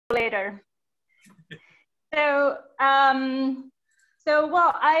later. So,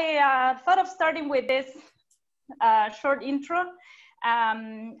 well, I thought of starting with this short intro.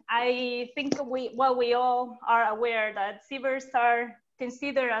 I think we all are aware that seabirds are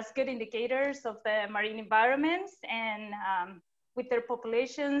considered as good indicators of the marine environments, and with their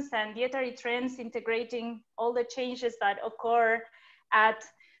populations and dietary trends integrating all the changes that occur at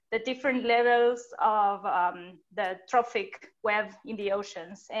the different levels of the trophic web in the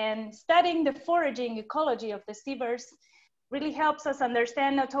oceans. And studying the foraging ecology of the seabirds really helps us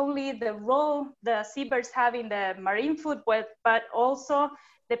understand not only the role the seabirds have in the marine food web, but also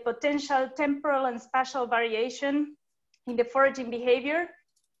the potential temporal and spatial variation in the foraging behavior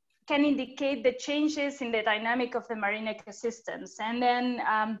can indicate the changes in the dynamic of the marine ecosystems. And then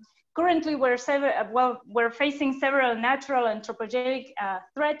currently we're facing several natural and anthropogenic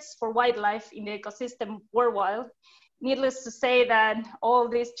threats for wildlife in the ecosystem worldwide. Needless to say that all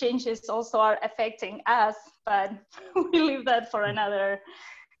these changes also are affecting us, but we leave that for another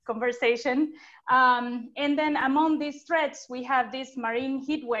conversation. And then among these threats, we have these marine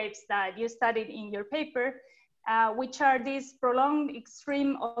heat waves that you studied in your paper, which are these prolonged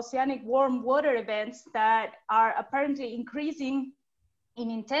extreme oceanic warm water events that are apparently increasing in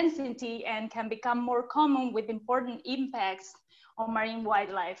intensity and can become more common with important impacts on marine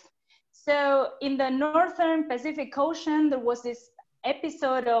wildlife. So in the Northern Pacific Ocean, there was this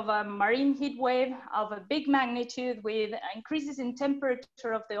episode of a marine heat wave of a big magnitude with increases in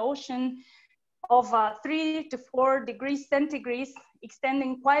temperature of the ocean of 3 to 4 degrees centigrade,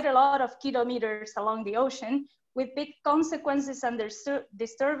 extending quite a lot of kilometers along the ocean, with big consequences and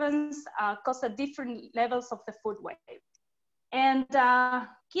disturbance caused at different levels of the food web. And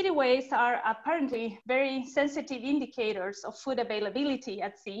kittiwakes are apparently very sensitive indicators of food availability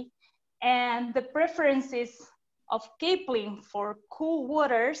at sea. And the preferences of capelin for cool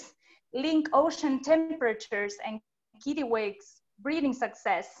waters link ocean temperatures and kittiwakes breeding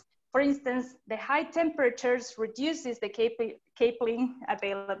success. For instance, the high temperatures reduces the capelin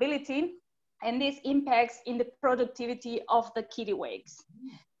availability, and this impacts in the productivity of the kittiwakes.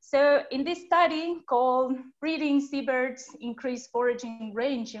 So in this study called Breeding Seabirds Increase Foraging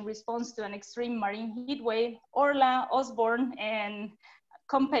Range in Response to an Extreme Marine Heat Wave, Orla, Osborne, and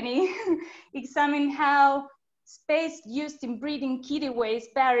company examined how space used in breeding kittiwakes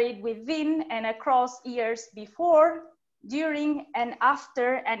varied within and across years before, during, and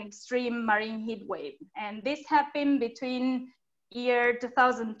after an extreme marine heat wave. And this happened between year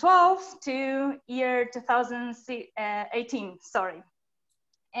 2012 to year 2018, sorry.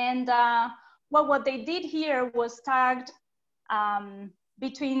 And well, what they did here was tagged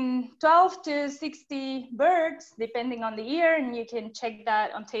between 12 to 60 birds, depending on the year, and you can check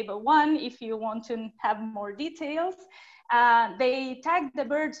that on table 1 if you want to have more details. They tagged the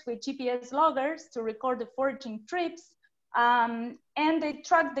birds with GPS loggers to record the foraging trips, and they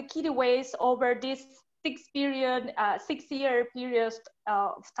tracked the kittiwakes over this 6-year period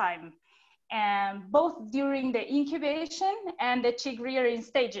of time, and both during the incubation and the chick rearing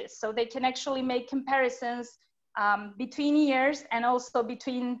stages. So they can actually make comparisons between years and also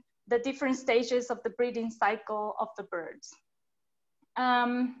between the different stages of the breeding cycle of the birds.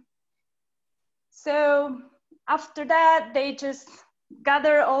 So after that, they just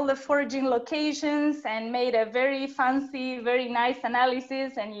gather all the foraging locations and made a very fancy, very nice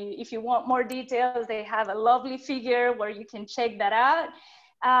analysis. And if you want more details, they have a lovely figure where you can check that out.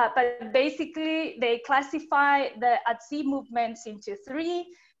 But basically, they classify the at-sea movements into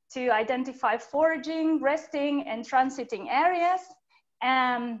 3 to identify foraging, resting, and transiting areas.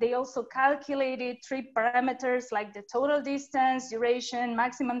 And they also calculated trip parameters like the total distance, duration,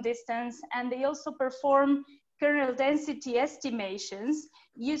 maximum distance, and they also perform kernel density estimations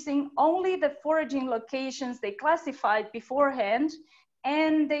using only the foraging locations they classified beforehand,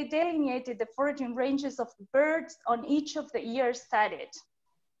 and they delineated the foraging ranges of birds on each of the years studied.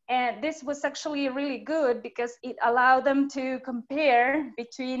 And this was actually really good because it allowed them to compare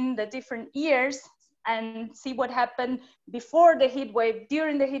between the different years and see what happened before the heat wave,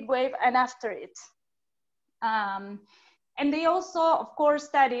 during the heat wave, and after it. And they also, of course,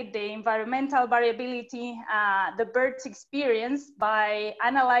 studied the environmental variability the birds experience by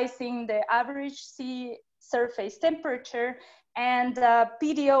analyzing the average sea surface temperature and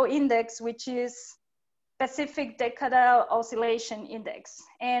PDO index, which is Pacific Decadal Oscillation Index.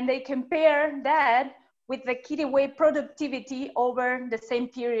 And they compare that with the kittiwake productivity over the same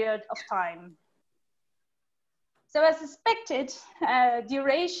period of time. So as expected,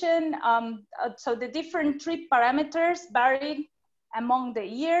 duration, so the different trip parameters varied among the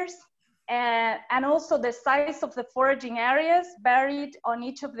years. And also the size of the foraging areas varied on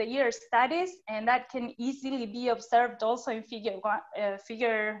each of the year studies, and that can easily be observed also in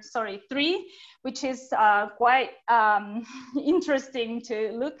figure 3, which is quite interesting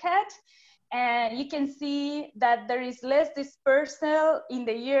to look at. And you can see that there is less dispersal in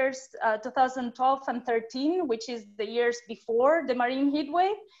the years 2012 and 13, which is the years before the marine heat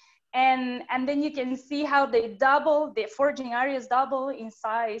wave. And then you can see how they double, the foraging areas double in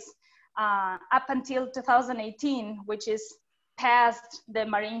size up until 2018, which is past the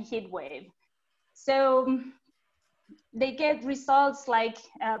marine heat wave. So they get results like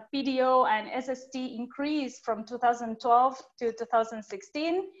PDO and SST increase from 2012 to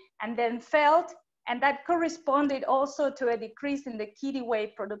 2016 and then fell, and that corresponded also to a decrease in the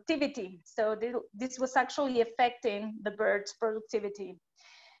kittiwake productivity. So this was actually affecting the birds' productivity.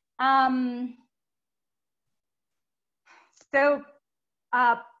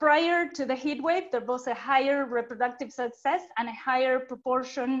 Prior to the heat wave, there was a higher reproductive success and a higher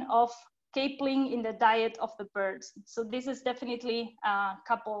proportion of capelin in the diet of the birds. So this is definitely a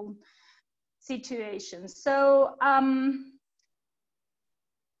couple situations. So,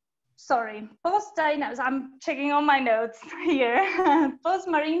 sorry, I'm checking on my notes here.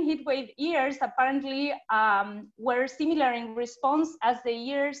 Post-marine heat wave years apparently were similar in response as the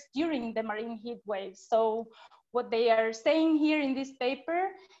years during the marine heat wave. So what they are saying here in this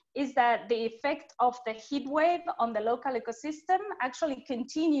paper is that the effect of the heat wave on the local ecosystem actually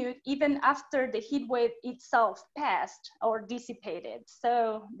continued even after the heat wave itself passed or dissipated.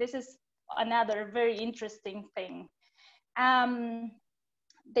 So this is another very interesting thing.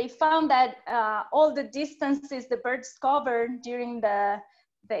 They found that all the distances the birds covered during the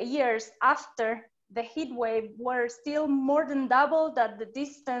years after the heat wave were still more than double that the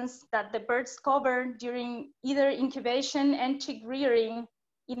distance that the birds covered during either incubation and chick rearing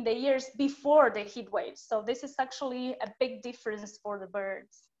in the years before the heat wave. So this is actually a big difference for the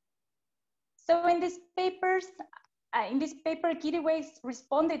birds. So in this paper, kittiwakes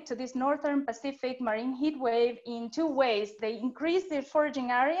responded to this Northern Pacific marine heat wave in two ways. They increased their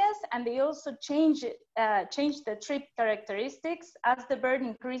foraging areas, and they also changed the trip characteristics as the bird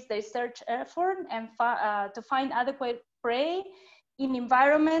increased their search effort and to find adequate prey in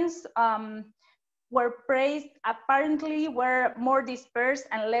environments where prey apparently were more dispersed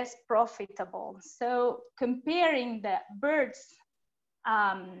and less profitable. So comparing the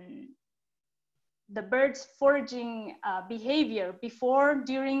birds' foraging behavior before,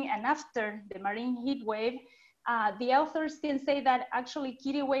 during, and after the marine heat wave, the authors can say that actually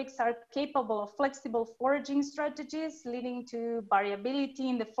kittiwakes are capable of flexible foraging strategies, leading to variability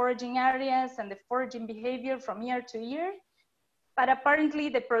in the foraging areas and the foraging behavior from year to year. But apparently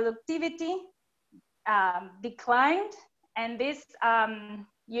the productivity declined, and this,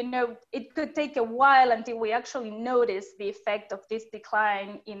 you know, it could take a while until we actually notice the effect of this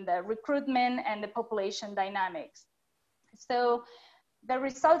decline in the recruitment and the population dynamics. So the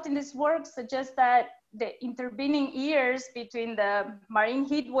result in this work suggests that the intervening years between the marine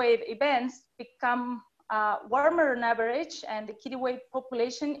heat wave events become warmer on average, and the kittiwake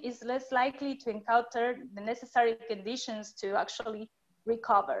population is less likely to encounter the necessary conditions to actually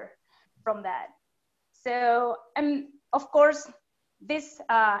recover from that. So, and of course, this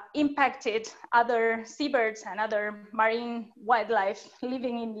impacted other seabirds and other marine wildlife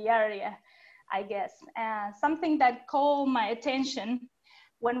living in the area, I guess. Something that caught my attention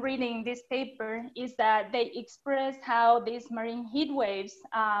when reading this paper is that they express how these marine heat waves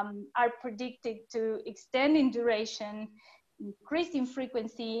are predicted to extend in duration, increase in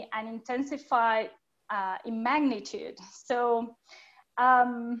frequency, and intensify in magnitude. So,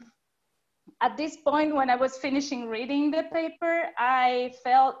 at this point, when I was finishing reading the paper, I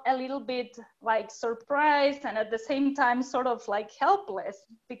felt a little bit like surprised and at the same time sort of like helpless,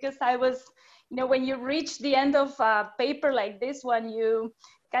 because I was, you know, when you reach the end of a paper like this one, you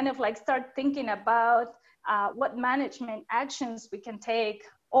kind of like start thinking about what management actions we can take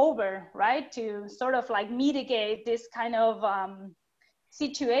over, right, to sort of like mitigate this kind of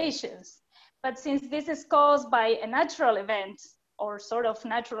situations. But since this is caused by a natural event, or sort of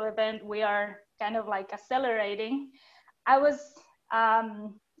natural event we are kind of like accelerating, I was,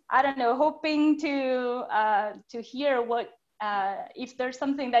 I don't know, hoping to hear what, if there's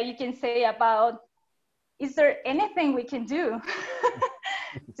something that you can say about, is there anything we can do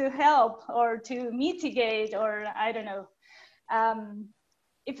to help or to mitigate, or I don't know,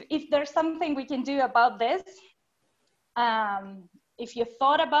 if there's something we can do about this, if you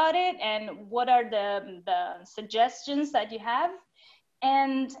thought about it, and what are the suggestions that you have.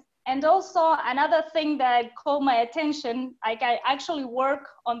 And And also another thing that caught my attention, like I actually work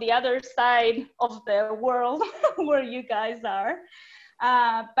on the other side of the world where you guys are.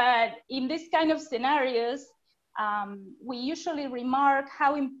 But in this kind of scenarios, we usually remark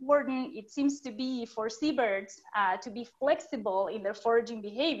how important it seems to be for seabirds to be flexible in their foraging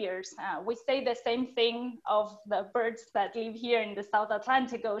behaviors. We say the same thing of the birds that live here in the South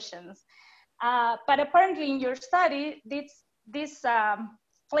Atlantic Oceans. But apparently in your study, this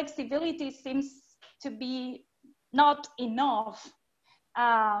flexibility seems to be not enough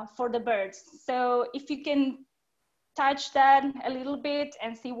for the birds. So if you can touch that a little bit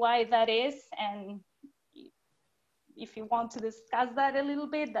and see why that is, and if you want to discuss that a little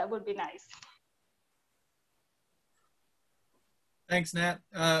bit, that would be nice. Thanks, Nat.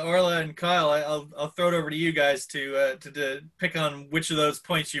 Orla and Kyle, I'll throw it over to you guys to pick on which of those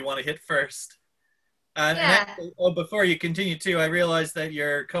points you want to hit first. And actually, before you continue too, I realized that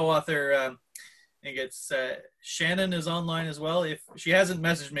your co-author, I think it's Shannon, is online as well. If she hasn't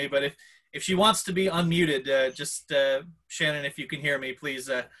messaged me, but if she wants to be unmuted, just Shannon, if you can hear me, please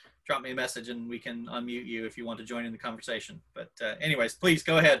drop me a message and we can unmute you if you want to join in the conversation. But anyways, please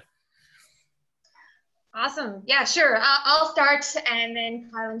go ahead. Awesome. Yeah, sure. I'll start, and then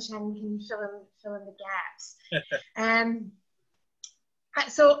Kyle and Shannon can fill in the gaps.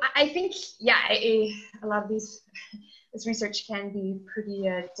 So I think, yeah, a lot of this research can be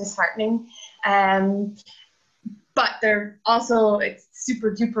pretty disheartening, but they're also, it's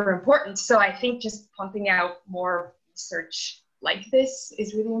super duper important. So I think just pumping out more research like this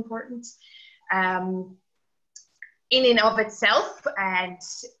is really important in and of itself,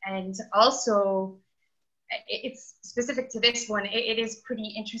 and also it's specific to this one. It is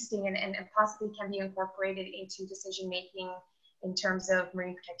pretty interesting and possibly can be incorporated into decision making in terms of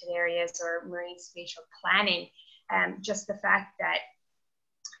marine protected areas or marine spatial planning. Just the fact that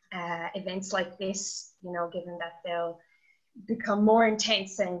events like this, you know, given that they'll become more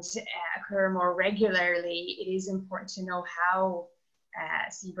intense and occur more regularly, it is important to know how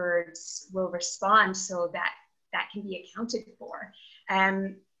seabirds will respond so that that can be accounted for.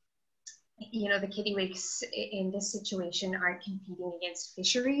 You know, the kittiwakes in this situation aren't competing against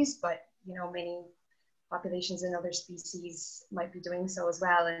fisheries, but, you know, many populations in other species might be doing so as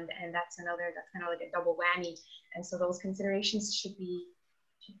well, and that's kind of like a double whammy, and so those considerations should be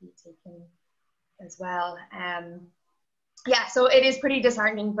taken as well. Yeah, so it is pretty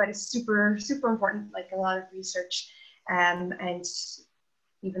disheartening, but it's super important, like a lot of research, and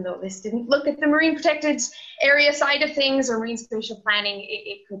even though this didn't look at the marine protected area side of things or marine spatial planning,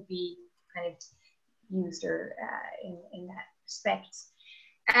 it could be kind of used or in that respect.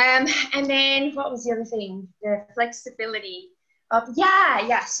 And then what was the other thing? The flexibility of,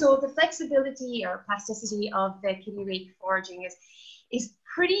 so the flexibility or plasticity of the kittiwake foraging is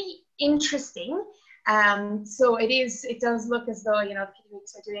pretty interesting. So it does look as though, you know, the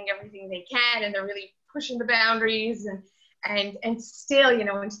kittiwakes are doing everything they can and they're really pushing the boundaries, and still, you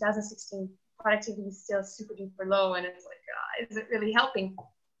know, in 2016, productivity is still super duper low, and it's like, is it really helping?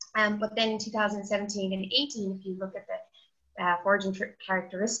 But then in 2017 and 18, if you look at the foraging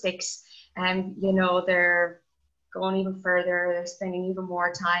characteristics, you know, they're going even further, they're spending even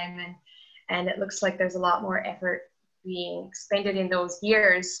more time, and it looks like there's a lot more effort being expended in those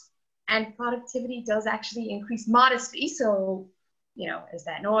years, and productivity does actually increase modestly. So, you know, is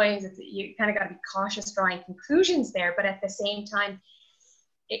that noise? You kind of got to be cautious drawing conclusions there, but at the same time,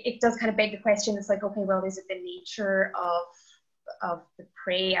 it does kind of beg the question. It's like, okay, well, is it the nature of the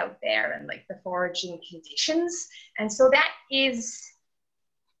prey out there and like the foraging conditions? And so that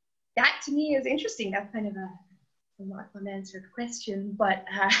to me is interesting. That's kind of a not unanswered question, but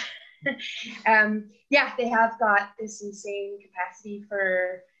yeah, they have got this insane capacity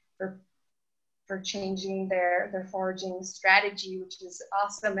for changing their foraging strategy, which is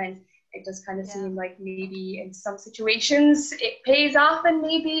awesome. And it does kind of seem like maybe in some situations it pays off, and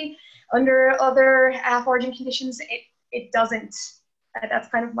maybe under other foraging conditions it doesn't. That's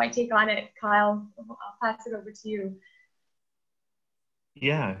kind of my take on it. Kyle, I'll pass it over to you.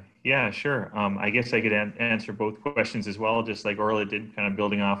 Yeah, sure. I guess I could answer both questions as well, just like Orla did, kind of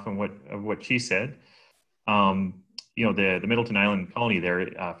building off on what she said. You know, the Middleton Island colony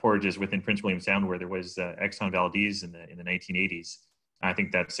there forages within Prince William Sound, where there was Exxon Valdez in the 1980s. I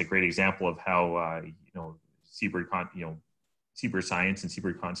think that's a great example of how you know, seabird science and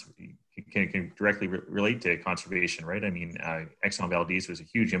seabird can directly relate to conservation, right? I mean, Exxon Valdez was a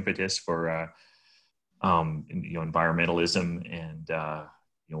huge impetus for you know, environmentalism, and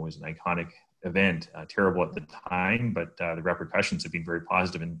you know, was an iconic event, terrible at the time, but the repercussions have been very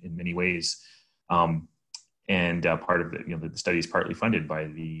positive in many ways. and part of the study is partly funded by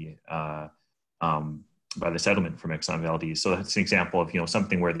the settlement from Exxon Valdez. So that's an example of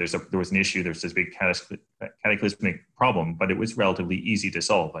something where there was an issue, there's this big cataclysmic problem, but it was relatively easy to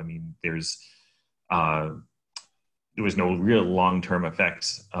solve. I mean, there was no real long-term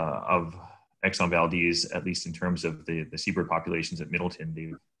effects of Exxon Valdez, at least in terms of the seabird populations at Middleton.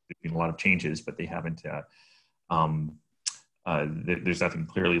 There's been a lot of changes, but they haven't. There's nothing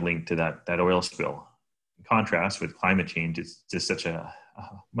clearly linked to that oil spill. In contrast, with climate change, it's just such a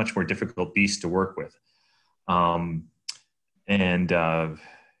much more difficult beast to work with. The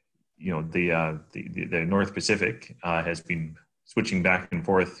North Pacific has been switching back and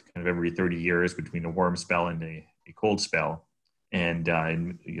forth kind of every 30 years between a warm spell and a cold spell. And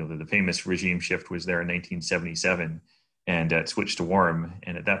the famous regime shift was there in 1977, and it switched to warm.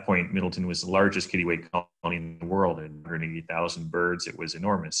 And at that point, Middleton was the largest kittiwake colony in the world, at 180,000 birds. It was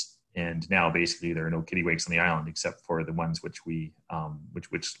enormous. And now basically there are no kittiwakes on the island except for the ones which we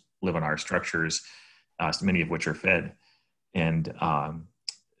which live on our structures, many of which are fed. And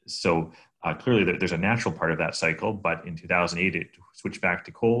so clearly there's a natural part of that cycle, but in 2008 it switched back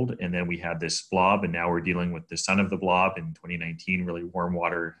to cold, and then we had this blob, and now we're dealing with the son of the blob in 2019, really warm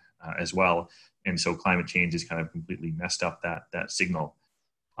water as well. And so climate change has kind of completely messed up that signal.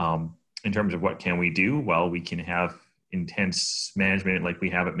 In terms of what can we do? Well, we can have intense management like we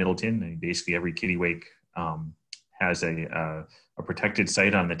have at Middleton. And basically every kittiwake has a protected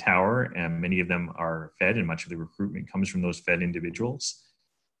site on the tower, and many of them are fed, and much of the recruitment comes from those fed individuals.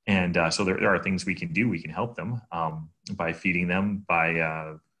 And so there are things we can do. We can help them by feeding them,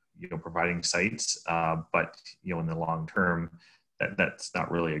 by providing sites. But in the long term, that's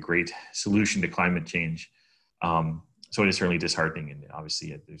not really a great solution to climate change. So it is certainly disheartening, and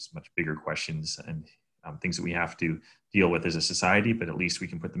obviously there's much bigger questions and things that we have to deal with as a society. But at least we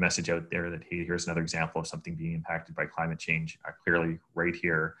can put the message out there that, hey, here's another example of something being impacted by climate change, clearly right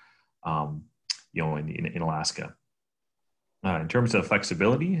here, in Alaska. In terms of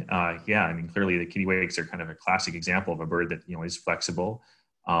flexibility, I mean, clearly the kittiwakes are kind of a classic example of a bird that is flexible.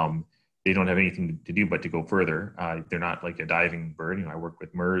 They don't have anything to do but to go further. They're not like a diving bird. I work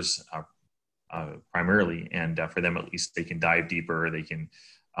with MERS primarily, and for them at least, they can dive deeper. They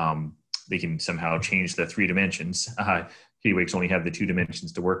can somehow change the 3 dimensions. Kittiwakes only have the 2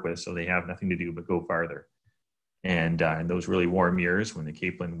 dimensions to work with, so they have nothing to do but go farther. And in those really warm years when the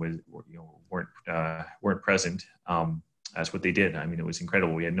capelin weren't present, that's what they did. I mean, it was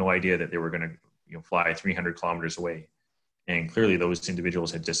incredible. We had no idea that they were going to fly 300 kilometers away. And clearly those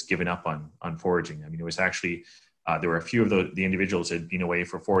individuals had just given up on foraging. I mean, it was actually, there were a few of the individuals had been away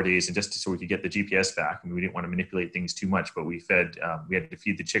for 4 days, and just so we could get the GPS back. I mean, we didn't want to manipulate things too much, but we had to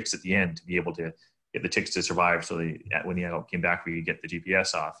feed the chicks at the end to be able to get the chicks to survive. So when the adult came back, we could get the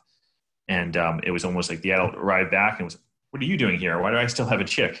GPS off. And it was almost like the adult arrived back and was, "What are you doing here? Why do I still have a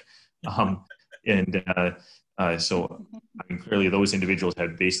chick?" So I mean, clearly those individuals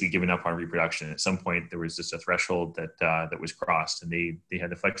had basically given up on reproduction. At some point, there was just a threshold that was crossed, and they had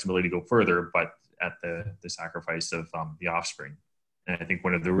the flexibility to go further, but at the sacrifice of the offspring. And I think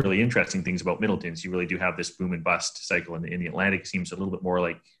one of the really interesting things about Middleton is you really do have this boom and bust cycle. In the Atlantic, it seems a little bit more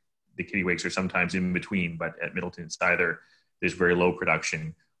like the kittiwakes are sometimes in between, but at Middleton, it's either there's very low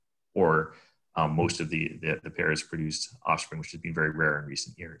production, or most of the pairs produced offspring, which has been very rare in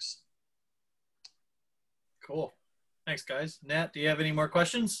recent years. Cool. Thanks, guys. Nat, do you have any more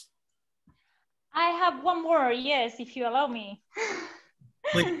questions? I have one more, yes, if you allow me.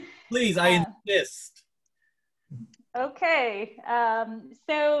 Please, I insist. Okay.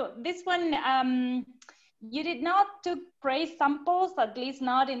 So this one, you did not took prey samples, at least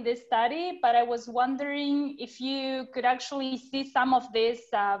not in this study, but I was wondering if you could actually see some of this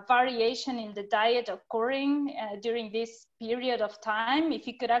variation in the diet occurring during this period of time. If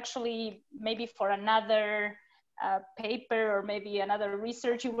you could actually, maybe for another paper or maybe another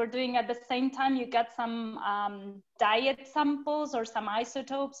research you were doing at the same time, you got some diet samples or some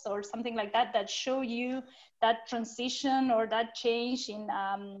isotopes or something like that show you that transition or that change in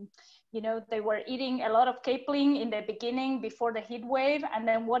they were eating a lot of capelin in the beginning before the heat wave, and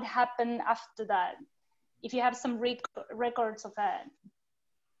then what happened after that, if you have some records of that.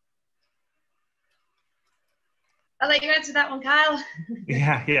 I'll let you answer that one, Kyle.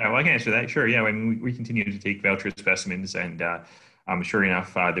 Yeah, well, I can answer that. Sure, yeah. I mean, we continue to take voucher specimens, and sure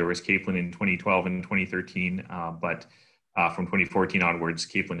enough, there was capelin in 2012 and 2013, but from 2014 onwards,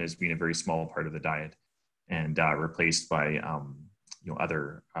 capelin has been a very small part of the diet, and replaced by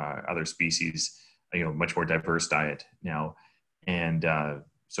other species, much more diverse diet now. And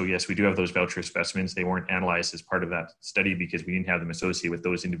so yes, we do have those voucher specimens. They weren't analyzed as part of that study because we didn't have them associated with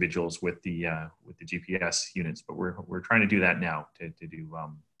those individuals with the GPS units. But we're trying to do that now to do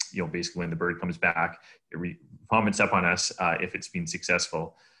basically when the bird comes back, it vomits up on us if it's been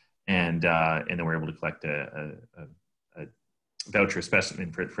successful, and then we're able to collect a voucher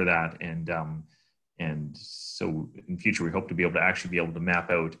specimen for that. And so in future, we hope to be able to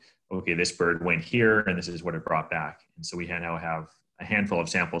map out, okay, this bird went here and this is what it brought back. And so we now have a handful of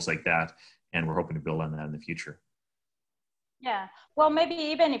samples like that, and we're hoping to build on that in the future. Yeah, well, maybe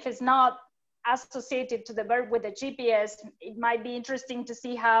even if it's not associated to the bird with the GPS, it might be interesting to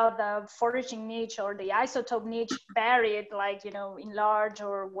see how the foraging niche or the isotope niche varied, like, enlarge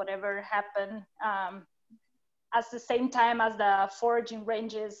or whatever happened at the same time as the foraging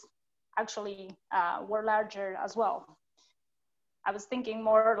ranges actually were larger as well. I was thinking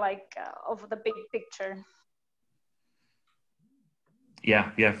more like of the big picture.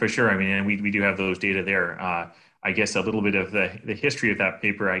 Yeah, for sure. I mean, and we do have those data there. I guess a little bit of the history of that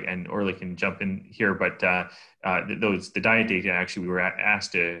paper, and Orla can jump in here, but the diet data actually we were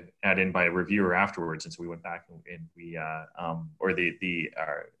asked to add in by a reviewer afterwards, and so we went back and we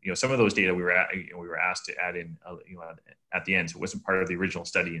some of those data we were asked to add in at the end, so it wasn't part of the original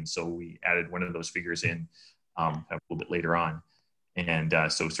study, and so we added one of those figures in a little bit later on, and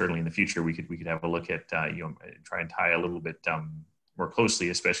so certainly in the future we could have a look at try and tie a little bit more closely,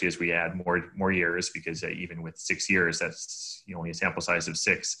 especially as we add more years, because even with 6 years, that's only a sample size of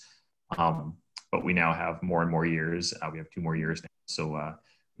 6. But we now have more and more years. We have 2 more years now, so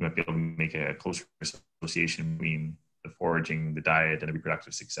we might be able to make a closer association between the foraging, the diet, and the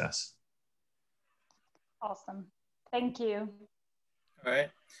reproductive success. Awesome, thank you. All right,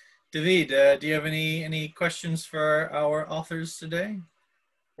 David, do you have any questions for our authors today?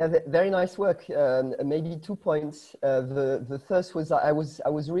 Yeah, very nice work. Maybe 2 points. The first was I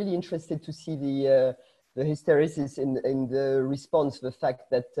was really interested to see the hysteresis in the response. The fact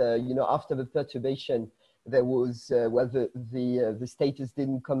that after the perturbation there was the status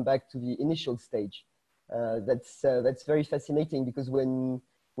didn't come back to the initial stage. That's very fascinating, because when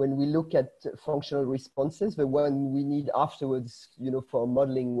we look at functional responses, the one we need afterwards, for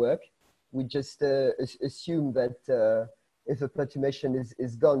modeling work, we just assume that. If a perturbation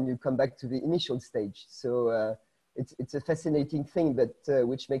is gone, you come back to the initial stage. So it's a fascinating thing, but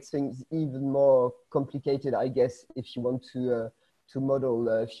which makes things even more complicated, I guess, if you want to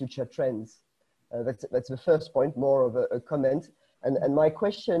model future trends. That's the first point, more of a comment. And my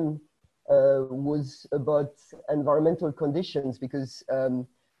question was about environmental conditions, because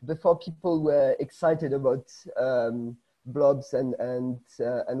before people were excited about blobs and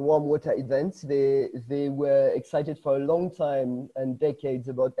warm water events, they were excited for a long time and decades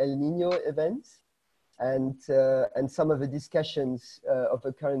about El Nino events, and some of the discussions of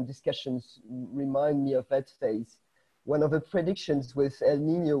the current discussions remind me of that phase. One of the predictions with El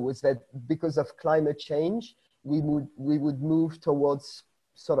Nino was that because of climate change, we would move towards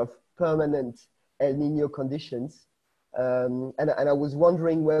sort of permanent El Nino conditions, and I was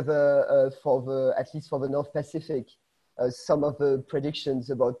wondering whether at least for the North Pacific, some of the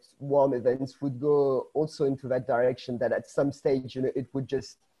predictions about warm events would go also into that direction, that at some stage, it would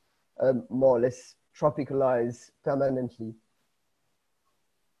just more or less tropicalize permanently.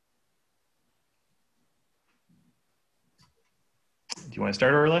 Do you want to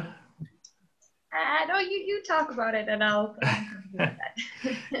start, Orla? No, you talk about it and I'll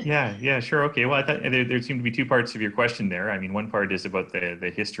Yeah, sure. Okay. Well, I thought there seemed to be 2 parts of your question there. I mean, one part is about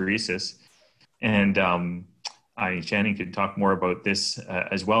the hysteresis, and Shannon could talk more about this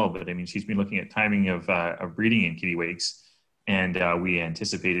as well, but I mean, she's been looking at timing of breeding in kittiwakes, and we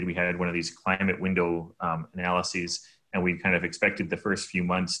anticipated, we had one of these climate window analyses, and we kind of expected the first few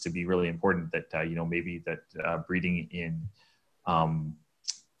months to be really important, that maybe that breeding in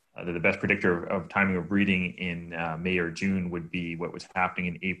the best predictor of timing of breeding in May or June would be what was happening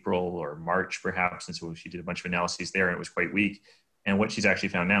in April or March perhaps, and so she did a bunch of analyses there, and it was quite weak. And what she's actually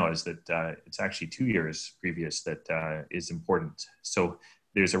found now is that it's actually 2 years previous that is important. So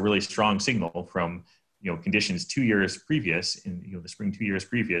there's a really strong signal from conditions 2 years previous, in the spring 2 years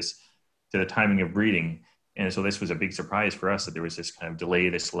previous, to the timing of breeding. And so this was a big surprise for us, that there was this kind of delay,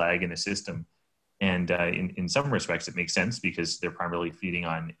 this lag in the system. And in some respects, it makes sense, because they're primarily feeding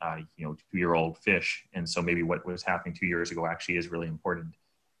on 2-year-old fish, and so maybe what was happening 2 years ago actually is really important.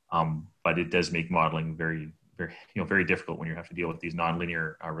 But it does make modeling very difficult when you have to deal with these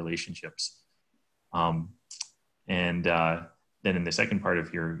nonlinear relationships. Then in the second part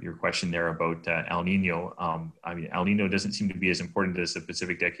of your question there about El Nino, I mean, El Nino doesn't seem to be as important as the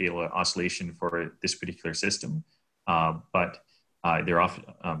Pacific Decadal Oscillation for this particular system, but they're often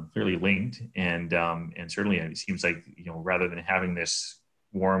clearly linked, and certainly it seems like, rather than having this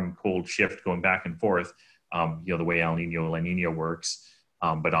warm cold shift going back and forth, the way El Nino La Nina works,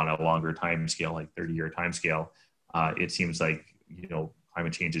 but on a longer time scale, like 30-year time scale, it seems like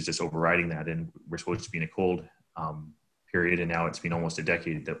climate change is just overriding that, and we're supposed to be in a cold period, and now it's been almost a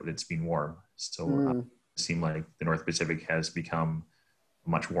decade that it's been warm. So it seems like the North Pacific has become a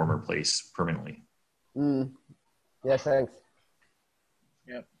much warmer place permanently. Yeah, thanks.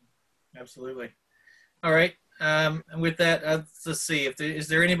 Yep, absolutely. All right. And with that, let's see. Is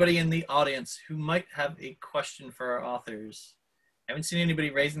there anybody in the audience who might have a question for our authors? I haven't seen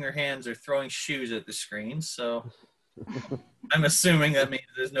anybody raising their hands or throwing shoes at the screen, so I'm assuming that means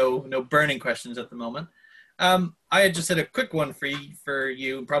there's no burning questions at the moment. I had just had a quick one for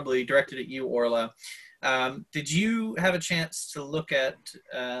you, probably directed at you, Orla. Did you have a chance to look at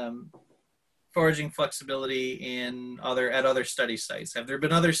foraging flexibility at other study sites? Have there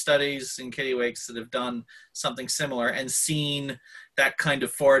been other studies in kittiwakes that have done something similar and seen that kind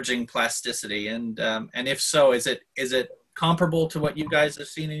of foraging plasticity? And if so, is it comparable to what you guys have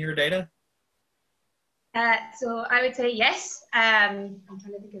seen in your data? So I would say yes. I'm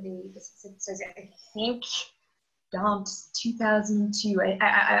trying to think of the specifics. I think 2002.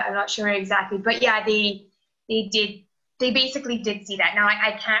 I'm not sure exactly, but yeah, they basically did see that. Now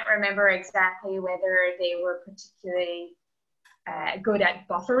I can't remember exactly whether they were particularly good at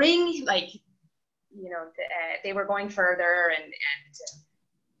buffering, like they were going further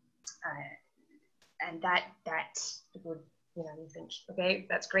and that would, you think, okay,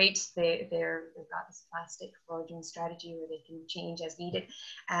 that's great. They've got this plastic foraging strategy where they can change as needed.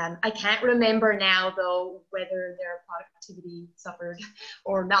 I can't remember now though whether their productivity suffered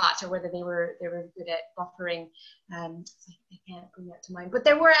or not, or whether they were good at buffering. So I can't bring that to mind. But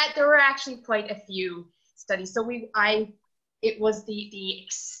there were actually quite a few studies. So it was the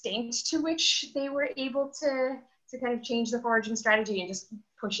extent to which they were able to kind of change the foraging strategy and just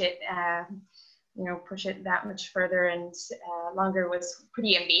push it. Push it that much further and longer was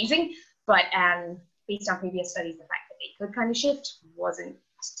pretty amazing. But based on previous studies, the fact that they could kind of shift wasn't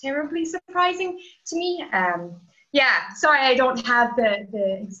terribly surprising to me. Yeah, sorry, I don't have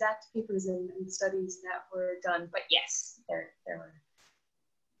the exact papers and studies that were done, but yes, there were.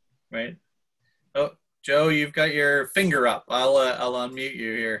 Right. Oh, Joe, you've got your finger up. I'll unmute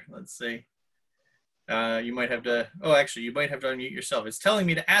you here. Let's see. You might have to, actually, you might have to unmute yourself. It's telling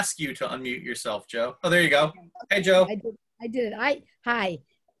me to ask you to unmute yourself, Joe. Oh, there you go. Hey, Joe. I did it. Hi,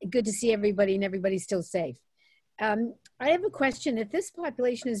 good to see everybody, and everybody's still safe. I have a question. If this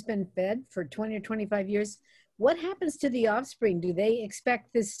population has been fed for 20 or 25 years, what happens to the offspring? Do they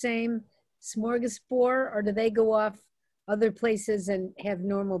expect the same smorgasbord, or do they go off other places and have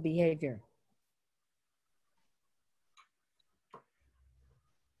normal behavior?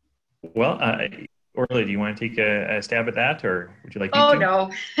 Well, Orla, do you want to take a stab at that, or would you like me to? Oh,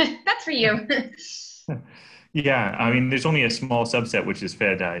 no, that's for you. Yeah, I mean, there's only a small subset which is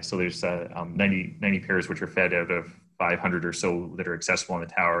fed. So there's 90 pairs which are fed out of 500 or so that are accessible on the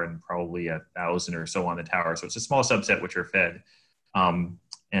tower, and probably 1,000 or so on the tower. So it's a small subset which are fed.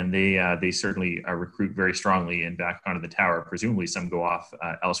 And they certainly recruit very strongly and back onto the tower. Presumably some go off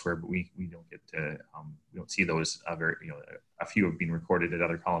elsewhere, but we don't get to, we don't see those a few have been recorded at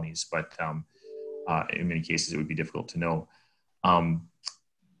other colonies, but in many cases it would be difficult to know. And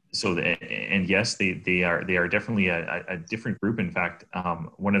yes, they are definitely a different group. In fact,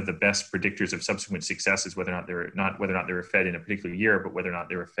 one of the best predictors of subsequent success is whether or not they were fed in a particular year, but whether or not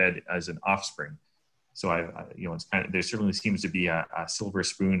they were fed as an offspring. So it's kind of, there certainly seems to be a silver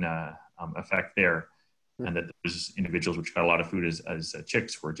spoon effect there, and that those individuals which got a lot of food as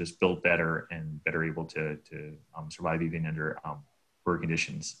chicks were just built better and better able to survive even under poor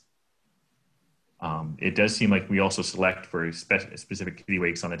conditions. It does seem like we also select for specific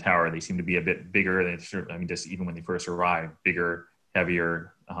kittiwakes on the tower. They seem to be a bit bigger than, just even when they first arrive, bigger,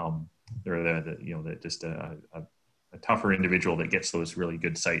 heavier. They're just a tougher individual that gets those really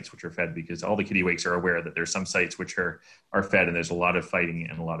good sites which are fed, because all the kittiwakes are aware that there's some sites which are fed, and there's a lot of fighting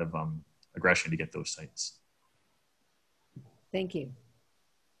and a lot of aggression to get those sites. Thank you.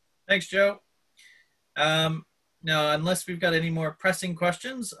 Thanks, Joe. Now, unless we've got any more pressing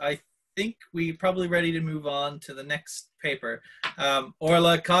questions, I think we're probably ready to move on to the next paper.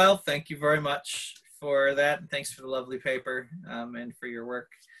 Orla, Kyle, thank you very much for that. And thanks for the lovely paper and for your work.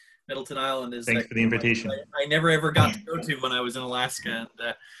 Middleton Island is— Thanks for the invitation. I never ever got to go to when I was in Alaska,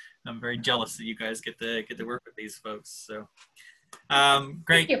 and I'm very jealous that you guys get to work with these folks. So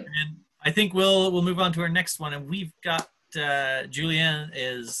great. And I think we'll move on to our next one, and we've got Julianne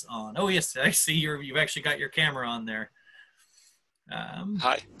is on. Oh yes, I see you've actually got your camera on there.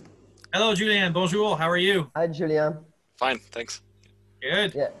 Hi. Hello, Julien. Bonjour. How are you? Hi, Julien. Fine, thanks.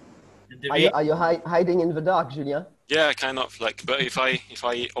 Good. Yeah. David? Are you hiding in the dark, Julien? Yeah, kind of like. But if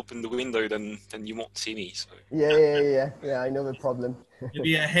I open the window, then you won't see me. So. Yeah. I know the problem.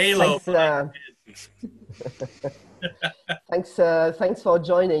 Maybe a halo. Thanks for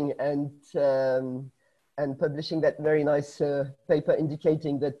joining and publishing that very nice paper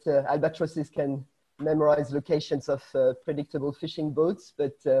indicating that albatrosses can memorize locations of predictable fishing boats,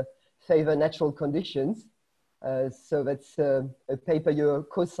 but favor natural conditions. So that's a paper you're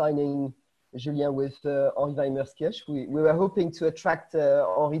co-signing, Julien, with Henri Weimerskirch. We were hoping to attract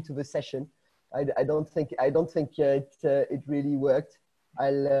Henri to the session. I don't think it really worked.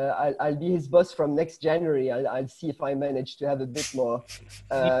 I'll be his boss from next January. I'll see if I manage to have a bit more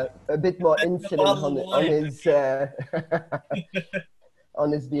incident on his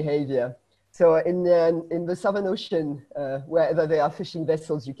on his behavior. So in the Southern Ocean, wherever there are fishing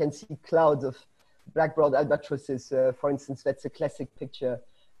vessels, you can see clouds of black-browed albatrosses. For instance, that's a classic picture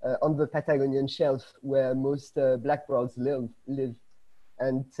on the Patagonian shelf where most black-browds live.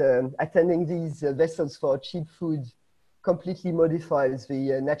 And attending these vessels for cheap food completely modifies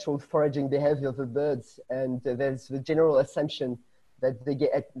the natural foraging behavior of the birds. And there's the general assumption that they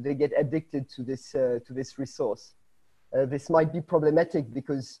get addicted to this resource. This might be problematic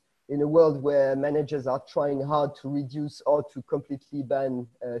because in a world where managers are trying hard to reduce or to completely ban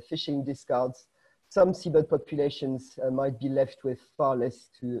fishing discards, some seabird populations might be left with far less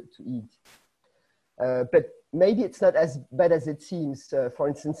to eat. But maybe it's not as bad as it seems. For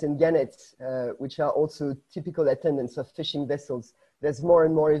instance, in gannets, which are also typical attendants of fishing vessels, there's more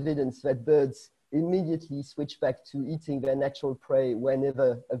and more evidence that birds immediately switch back to eating their natural prey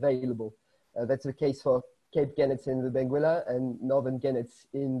whenever available. That's the case for Cape gannets in the Benguela and northern gannets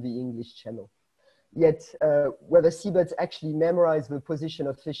in the English Channel. Yet, whether seabirds actually memorize the position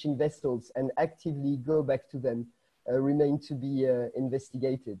of fishing vessels and actively go back to them remain to be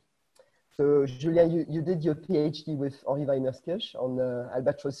investigated. So, Julien, you did your PhD with Henri Weimerskirch on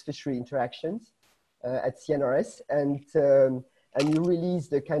albatross fishery interactions at CNRS, and you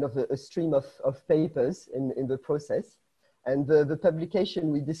released a kind of a stream of papers in the process. And the publication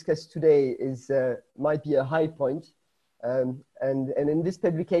we discussed today might be a high point. And in this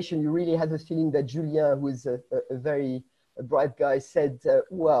publication, you really have a feeling that Julien, who is a very bright guy, said,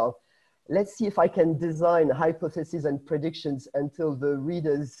 well, let's see if I can design hypotheses and predictions until the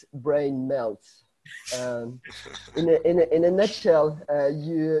reader's brain melts. In a nutshell,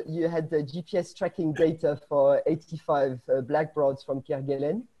 you had the GPS tracking data for 85 black-browds from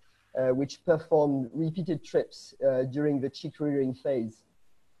Kerguelen, which performed repeated trips during the chick rearing phase.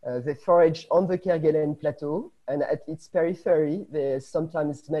 They forage on the Kerguelen plateau, and at its periphery, they're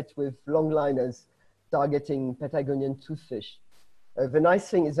sometimes met with longliners targeting Patagonian toothfish. The nice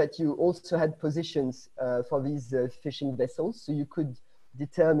thing is that you also had positions for these fishing vessels, so you could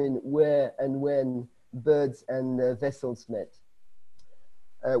determine where and when birds and vessels met.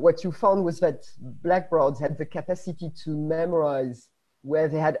 What you found was that black-browds had the capacity to memorize where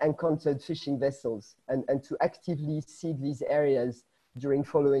they had encountered fishing vessels and to actively seek these areas during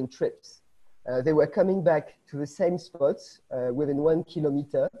following trips. They were coming back to the same spots within 1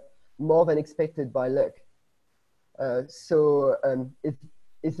 kilometer, more than expected by luck. So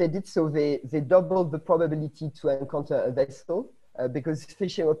if they did so, they doubled the probability to encounter a vessel because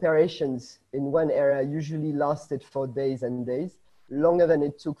fishing operations in one area usually lasted for days and days, longer than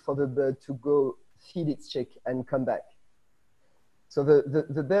it took for the bird to go feed its chick and come back. So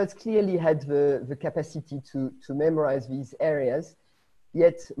the birds clearly had the capacity to memorize these areas,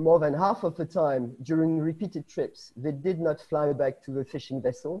 yet more than half of the time during repeated trips, they did not fly back to the fishing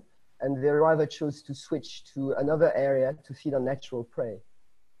vessel, and they rather chose to switch to another area to feed on natural prey.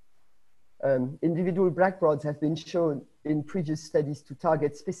 Individual black-browds have been shown in previous studies to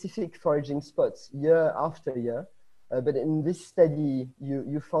target specific foraging spots year after year, but in this study,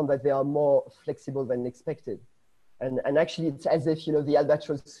 you found that they are more flexible than expected. And actually, it's as if, the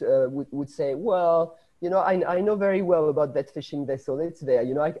albatross would say, well, I know very well about that fishing vessel. It's there,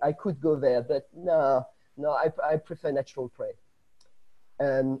 I could go there, but no, I prefer natural prey.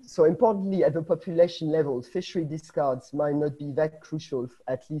 So importantly, at the population level, fishery discards might not be that crucial,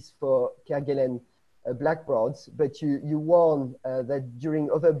 at least for Kerguelen black-browds, but you warn that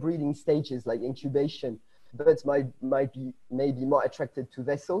during other breeding stages, like incubation, birds might be maybe more attracted to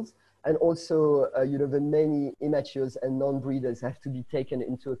vessels. And also, the many immatures and non-breeders have to be taken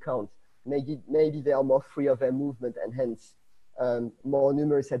into account. Maybe they are more free of their movement and hence more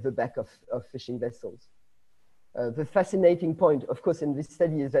numerous at the back of fishing vessels. The fascinating point, of course, in this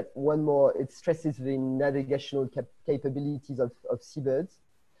study is that one more, it stresses the navigational capabilities of seabirds.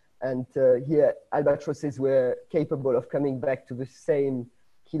 And here, albatrosses were capable of coming back to the same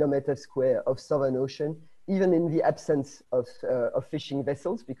kilometer square of Southern Ocean, even in the absence of fishing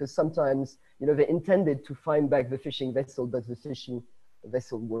vessels, because sometimes, you know, they intended to find back the fishing vessel, but the fishing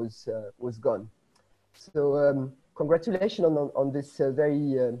vessel was gone. So congratulations on this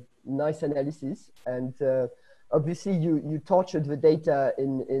very nice analysis. And obviously you tortured the data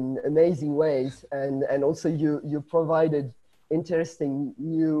in amazing ways, and also you provided interesting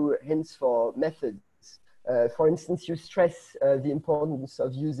new hints for methods. For instance, you stress the importance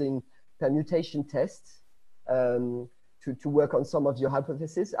of using permutation tests to work on some of your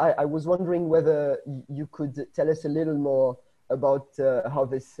hypotheses. I was wondering whether you could tell us a little more about how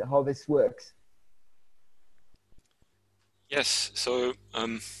this works. Yes, so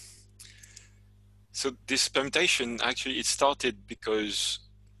so this permutation, actually it started because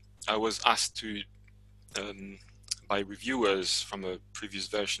I was asked to by reviewers from a previous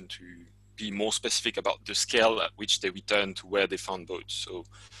version to be more specific about the scale at which they return to where they found boats. So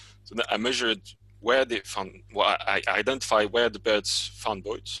I measured where they found, well, I identified where the birds found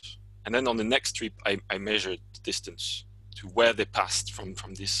boats, and then on the next trip I measured the distance to where they passed from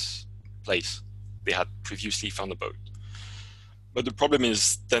this place they had previously found a boat. But the problem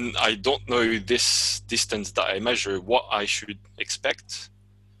is then I don't know this distance that I measure, what I should expect.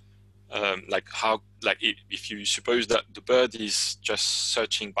 If you suppose that the bird is just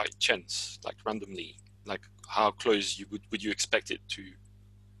searching by chance, like randomly, like how close would you expect it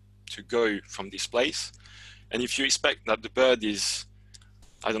to go from this place? And if you expect that the bird is,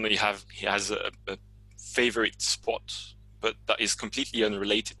 I don't know, he has a favorite spot, but that is completely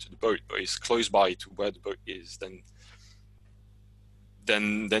unrelated to the boat, but is close by to where the boat is, then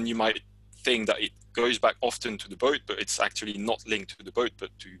you might think that it goes back often to the boat, but it's actually not linked to the boat, but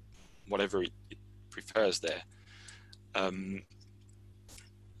to whatever it prefers there.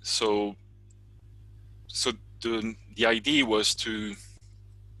 So the idea was to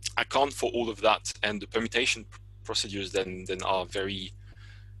account for all of that, and the permutation procedures then are very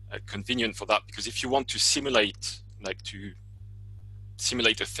convenient for that, because if you want to simulate a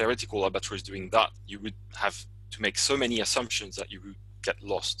theoretical albatross doing that, you would have to make so many assumptions that you would get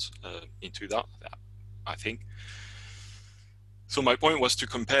lost into that, I think. So my point was to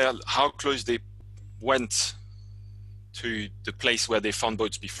compare how close they went to the place where they found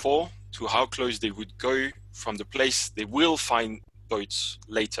boats before to how close they would go from the place they will find boats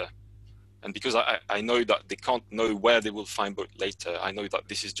later. And because I know that they can't know where they will find boat later, I know that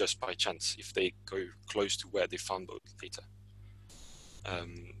this is just by chance if they go close to where they found boat later.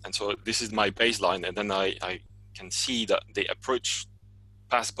 And so this is my baseline, and then I can see that they approach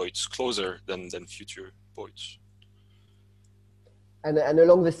past boats closer than future boats. And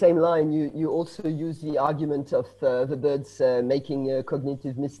along the same line, you also use the argument of the birds making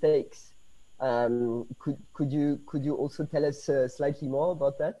cognitive mistakes. Could you also tell us slightly more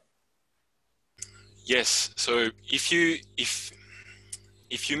about that? Yes. So if you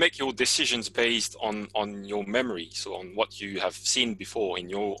make your decisions based on your memory, so on what you have seen before in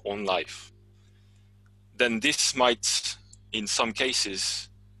your own life, then this might, in some cases,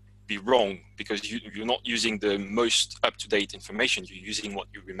 be wrong, because you're not using the most up-to-date information, you're using what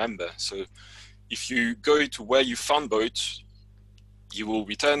you remember. So if you go to where you found boats, you will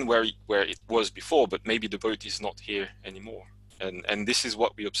return where it was before, but maybe the boat is not here anymore. And this is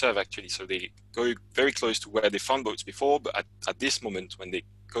what we observe actually. So they go very close to where they found boats before, but at this moment when they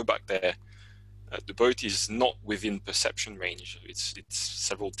go back there, the boat is not within perception range. It's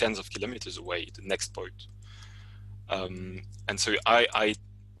several tens of kilometers away, the next boat. And so I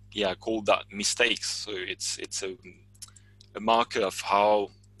call that mistakes. So it's a marker of how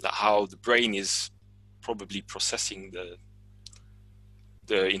the brain is probably processing the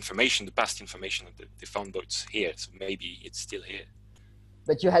information, the past information of the found boats here. So maybe it's still here.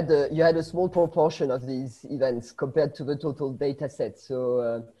 But you had a small proportion of these events compared to the total data set.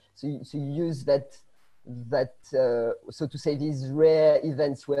 So you use that so to say, these rare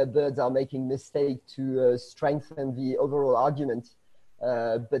events where birds are making mistakes to strengthen the overall argument.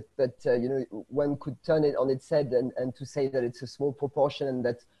 But you know, one could turn it on its head and to say that it's a small proportion and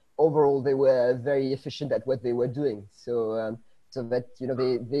that overall they were very efficient at what they were doing. So so that, you know,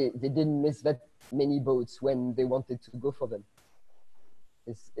 they didn't miss that many boats when they wanted to go for them.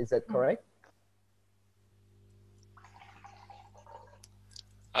 Is that correct?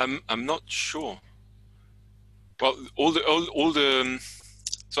 I'm not sure. Well,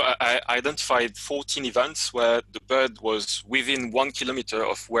 so I identified 14 events where the bird was within 1 kilometer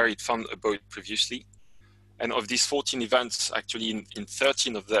of where it found a boat previously. And of these 14 events, actually in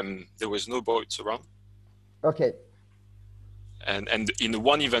 13 of them, there was no boats around. Okay. And in the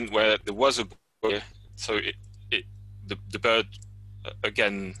one event where there was a boat, so the bird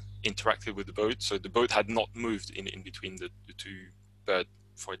again interacted with the boat. So the boat had not moved in between the two bird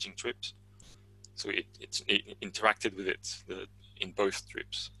foraging trips. So it interacted with it in both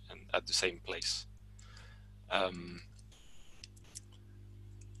trips and at the same place.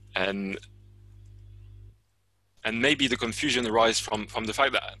 And maybe the confusion arises from the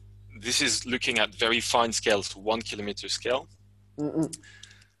fact that this is looking at very fine scales, 1 kilometer scale.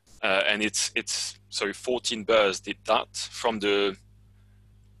 And it's so 14 birds did that from the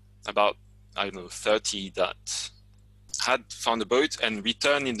about, I don't know, 30 that had found a boat and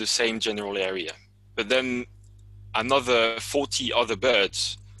returned in the same general area. But then another 40 other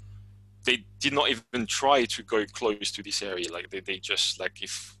birds, they did not even try to go close to this area. Like they just, like,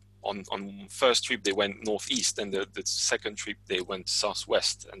 if on first trip they went northeast, and the second trip they went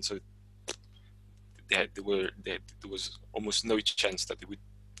southwest, and so there was almost no chance that they would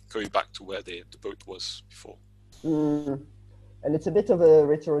go back to where the boat was before. And it's a bit of a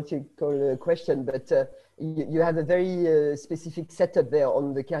rhetorical question, but you have a very specific setup there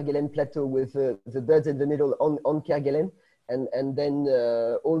on the Kerguelen plateau with the birds in the middle on Kerguelen, and then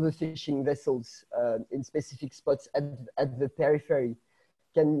all the fishing vessels in specific spots at the periphery.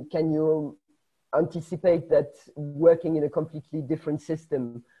 Can you anticipate that working in a completely different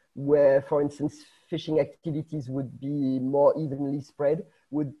system where, for instance, fishing activities would be more evenly spread,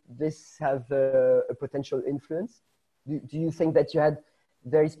 would this have a potential influence? Do you think that you had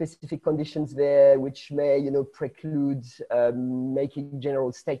very specific conditions there which may, you know, preclude making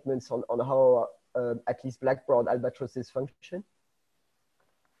general statements on how at least black-browed albatrosses function?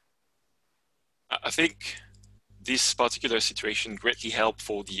 I think this particular situation greatly helped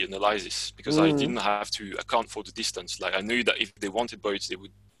for the analysis, because I didn't have to account for the distance. Like, I knew that if they wanted boats, they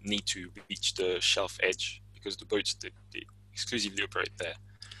would need to reach the shelf edge, because the boats they exclusively operate there.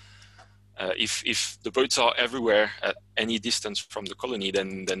 If the boats are everywhere at any distance from the colony,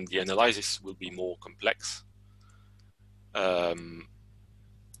 then the analysis will be more complex.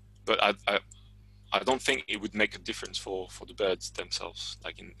 But I don't think it would make a difference for the birds themselves,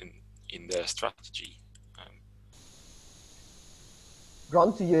 like in their strategy.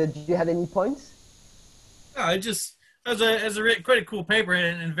 Grant, do you have any points? I just, as a quite a cool paper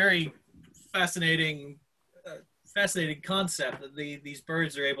and very fascinating concept that these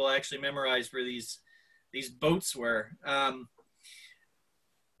birds are able to actually memorize where these boats were. I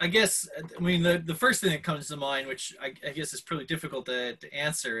guess, I mean, the first thing that comes to mind, which I guess is pretty difficult to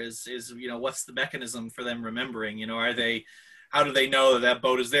answer, is you know, what's the mechanism for them remembering? You know, how do they know that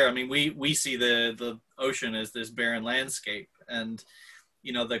boat is there? I mean, we see the ocean as this barren landscape, and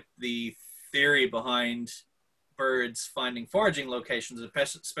you know, the theory behind birds finding foraging locations,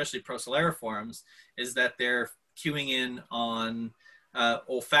 especially procellariforms, is that they're queuing in on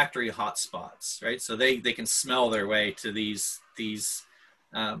olfactory hotspots, right? So they can smell their way to these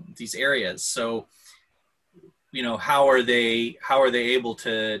areas. So, you know, how are they able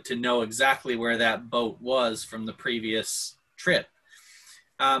to know exactly where that boat was from the previous trip?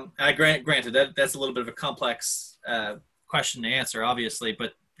 I granted that's a little bit of a complex question to answer, obviously,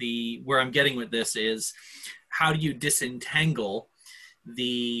 but where I'm getting with this is, how do you disentangle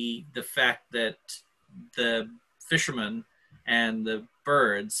the fact that the fishermen and the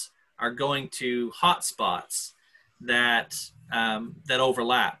birds are going to hotspots that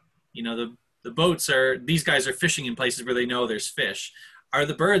overlap? You know, the boats these guys are fishing in places where they know there's fish. Are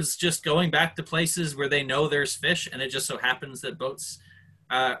the birds just going back to places where they know there's fish, and it just so happens that boats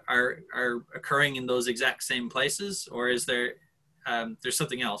are occurring in those exact same places, or is there's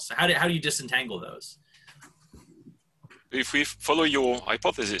something else? How do you disentangle those? If we follow your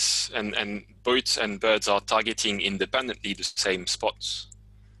hypothesis, and boats and birds are targeting independently the same spots,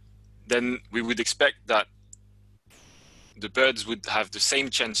 then we would expect that the birds would have the same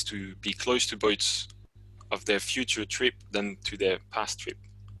chance to be close to boats of their future trip than to their past trip.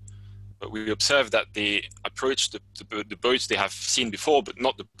 But we observe that they approach the boats they have seen before, but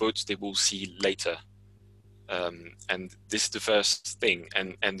not the boats they will see later. And this is the first thing.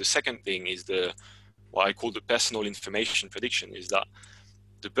 And the second thing is what I call the personal information prediction, is that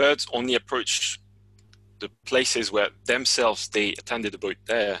the birds only approach the places where themselves they attended the boat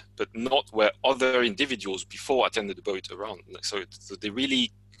there, but not where other individuals before attended the boat around. So they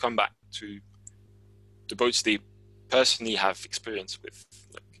really come back to the boats they personally have experience with.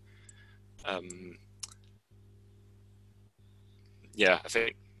 Yeah, I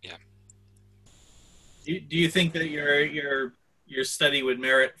think, yeah. Do you think that your study would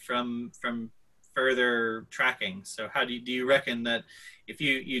merit from further tracking. So how do you reckon that if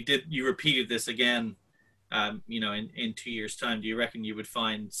you repeated this again, you know, in 2 years' time, do you reckon you would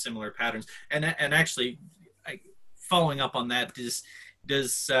find similar patterns? And actually, following up on that,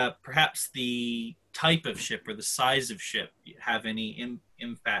 does perhaps the type of ship or the size of ship have any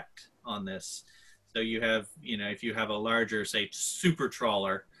impact on this? So you have, you know, if you have a larger, say, super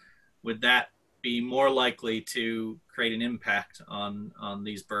trawler, would that be more likely to create an impact on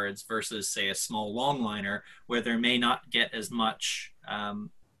these birds versus, say, a small longliner where there may not get as much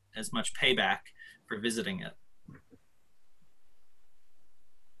payback for visiting it?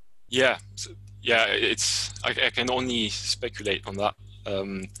 Yeah, so, yeah, I can only speculate on that,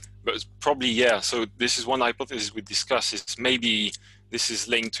 but it's probably, yeah. So this is one hypothesis we discuss, is maybe this is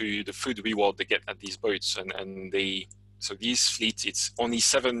linked to the food reward they get at these boats, and so these fleet, it's only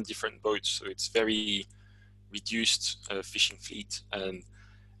 7 different boats, so it's very reduced fishing fleet,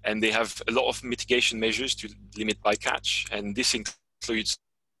 and they have a lot of mitigation measures to limit bycatch, and this includes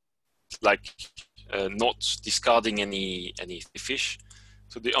like not discarding any fish.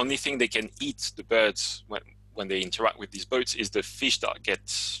 So the only thing they can eat, the birds, when they interact with these boats, is the fish that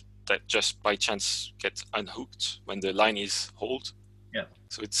just by chance get unhooked when the line is hauled. Yeah.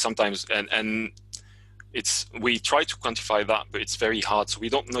 So it's sometimes, and we try to quantify that, but it's very hard. So we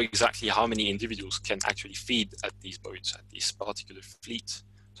don't know exactly how many individuals can actually feed at these boats, at this particular fleet.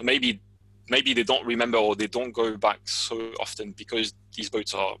 So maybe they don't remember, or they don't go back so often because these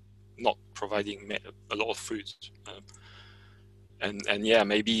boats are not providing a lot of food. And yeah,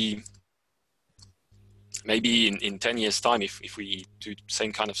 maybe in 10 years' time, if we do the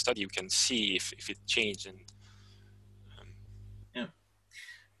same kind of study, we can see if it changed. And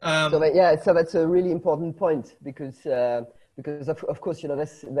so that's a really important point, because of course, you know,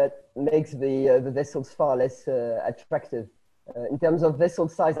 that makes the vessels far less attractive. In terms of vessel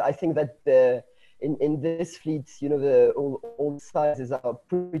size, I think that in this fleet, you know, all sizes are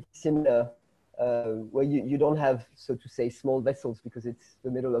pretty similar, where you don't have, so to say, small vessels, because it's the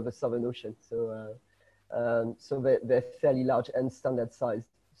middle of the Southern Ocean. So they're fairly large and standard sized.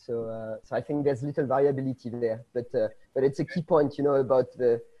 So I think there's little variability there, but it's a key point, you know, about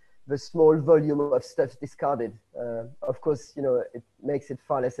the small volume of stuff discarded. Of course, you know, it makes it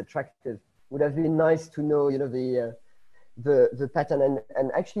far less attractive. Would have been nice to know, you know, the pattern,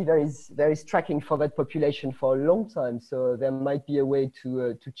 and actually there is tracking for that population for a long time. So there might be a way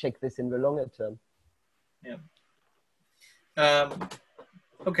to check this in the longer term. Yeah.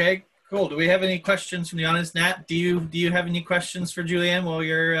 Okay. Cool. Do we have any questions from the audience? Nat, do you have any questions for Julianne while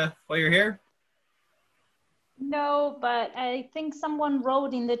you're here? No, but I think someone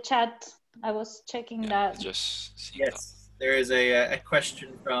wrote in the chat. I was checking that. Yes, there is a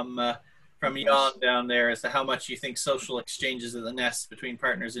question from Jan down there as to how much you think social exchanges at the nest between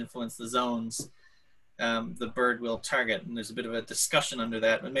partners influence the zones the bird will target, and there's a bit of a discussion under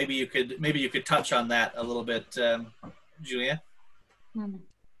that. But maybe you could touch on that a little bit, Julianne.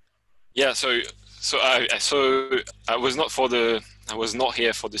 Yeah. So I was not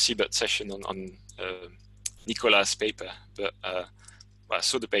here for the Seabird session on Nicolas' paper, but I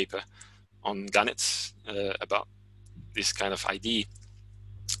saw the paper on gannets about this kind of idea.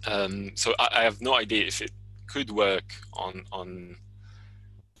 So I have no idea if it could work on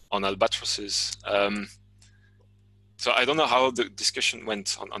albatrosses. So I don't know how the discussion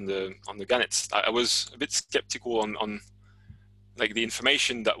went on the gannets. I was a bit skeptical on like the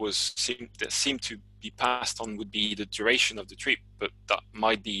information that seemed to be passed on would be the duration of the trip, but that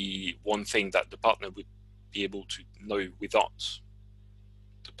might be one thing that the partner would be able to know without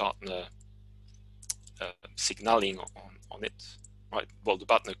the partner signaling on it, right? Well, the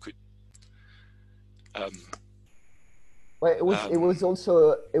partner could. Well, it was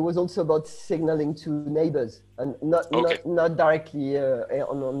also about signaling to neighbors, and not directly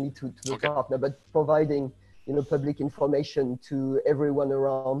only to the partner, but providing, you know, public information to everyone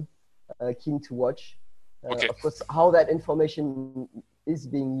around, keen to watch. Of course, how that information is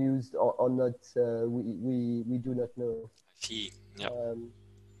being used or not, we do not know. See, yeah.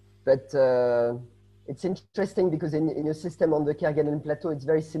 But it's interesting because in your system on the Kerguelen Plateau, it's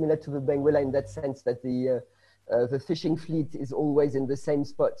very similar to the Benguela in that sense that the fishing fleet is always in the same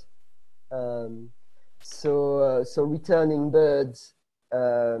spot. So returning birds,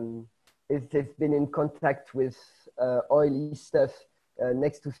 if they've been in contact with oily stuff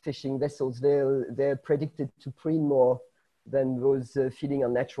next to fishing vessels, they're predicted to preen more than those feeding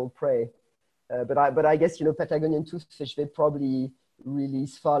on natural prey. But I guess, you know, Patagonian toothfish, they probably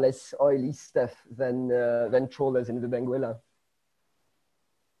release far less oily stuff than trawlers in the Benguela.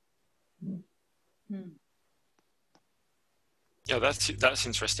 Yeah, that's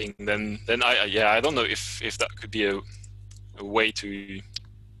interesting. Then I don't know if that could be a way to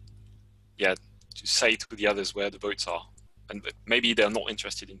say to the others where the boats are, and maybe they're not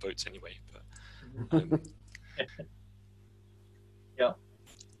interested in boats anyway. But, yeah.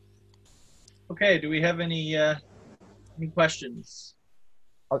 Okay. Do we have any questions?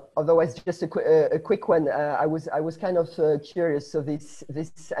 Otherwise, just a quick one. I was kind of curious. So this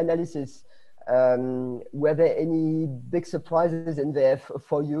analysis, were there any big surprises in there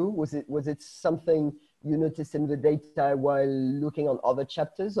for you? Was it something you noticed in the data while looking on other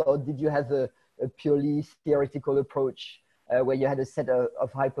chapters, or did you have a purely theoretical approach where you had a set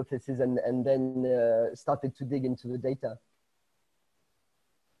of hypotheses and then started to dig into the data?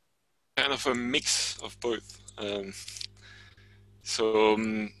 Kind of a mix of both. So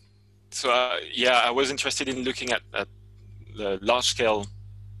I was interested in looking at the large-scale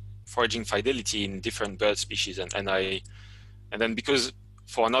foraging fidelity in different bird species, and then because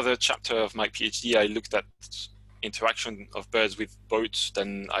for another chapter of my PhD I looked at interaction of birds with boats,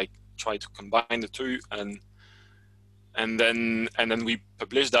 then I tried to combine the two, and then we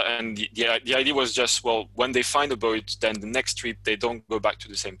published that, and the idea was just, well, when they find a boat, then the next trip they don't go back to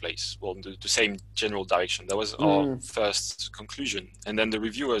the same place, well, the same general direction. That was our first conclusion, and then the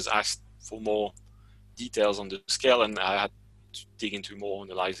reviewers asked for more details on the scale, and I had to dig into more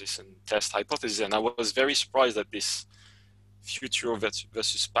analysis and test hypotheses, and I was very surprised that this future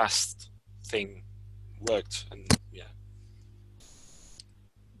versus past thing worked, and yeah.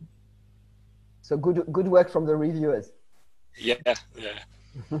 So good work from the reviewers. Yeah.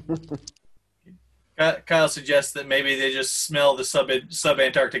 Kyle suggests that maybe they just smell the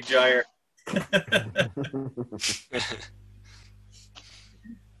sub-Antarctic gyre.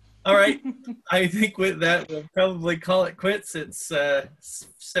 All right. I think with that, we'll probably call it quits. It's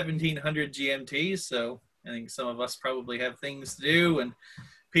 1700 GMT, so I think some of us probably have things to do and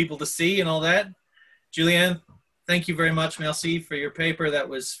people to see and all that. Julianne, thank you very much, Merci, for your paper. That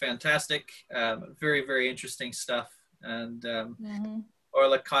was fantastic. Very, very interesting stuff. And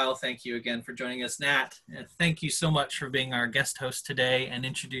Orla, Kyle, thank you again for joining us. Nat, thank you so much for being our guest host today and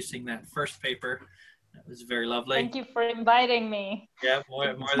introducing that first paper. That was very lovely. Thank you for inviting me. Yeah,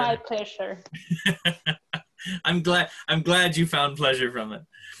 it's my pleasure. I'm glad you found pleasure from it.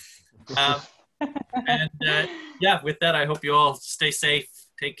 Yeah, with that, I hope you all stay safe,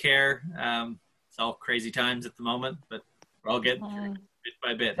 take care. It's all crazy times at the moment, but we're all getting through bit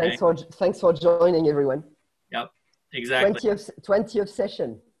by bit. Thanks for joining, everyone. Yep, exactly. 20th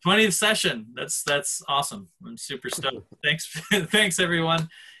session. 20th session. That's awesome. I'm super stoked. Thanks everyone.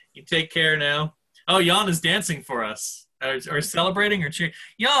 You take care now. Oh, Jan is dancing for us, or celebrating or cheering.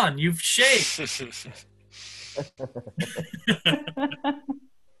 Jan, you've shaved.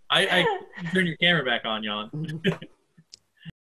 I turn your camera back on, Jan.